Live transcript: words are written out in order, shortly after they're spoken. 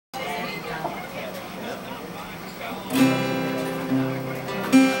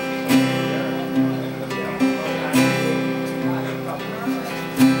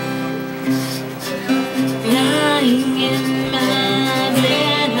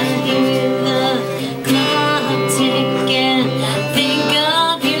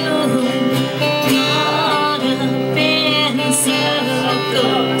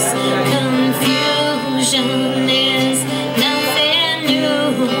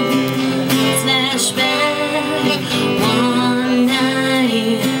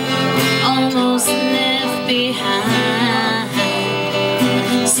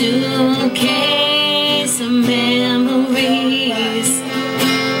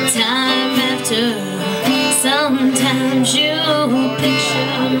Sometimes you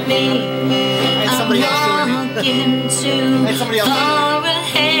picture me. I'm walking too far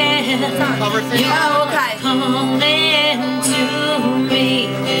ahead. You're calling to me.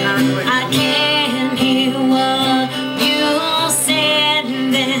 I can't hear what you said,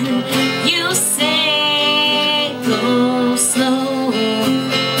 and then you say go slow.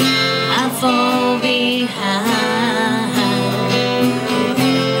 I fall behind.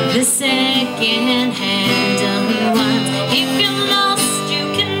 The second hand unwinds. If you're lost, you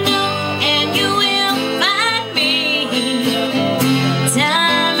can know, and you will find me.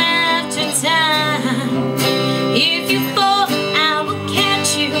 Time after time. If you fall, I will catch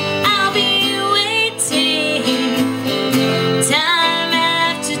you. I'll be waiting. Time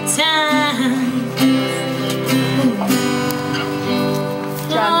after time.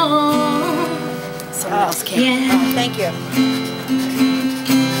 Someone else came. Yeah. Oh, thank you.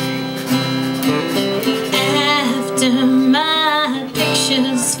 After my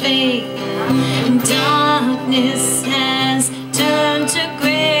pictures fade, darkness has turned to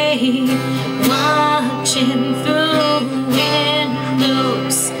gray. Watching through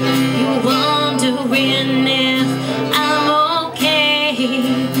windows, you're wondering if I'm okay.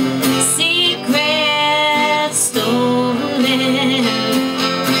 Secrets stolen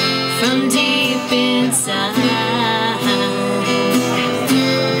from deep inside.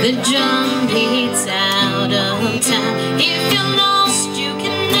 The drum beats out of time. If you're lost, you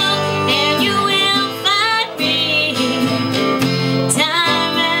can know, and you will find me.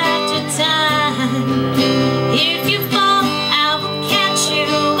 Time after time. If you fall, I will catch you.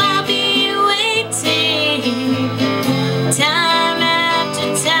 I'll be waiting. Time after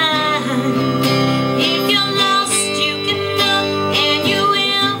time. If you're lost, you can know, and you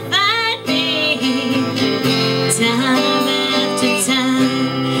will find me. Time after time.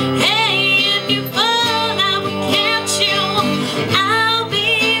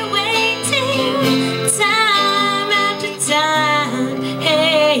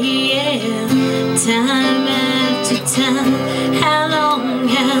 Time after time, how long,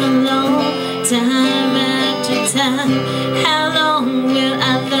 time after time, how long will I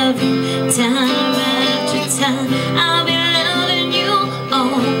love you? Time after time, I'll be loving you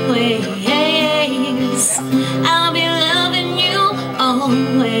always. I'll be loving you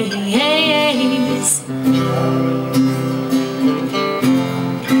always.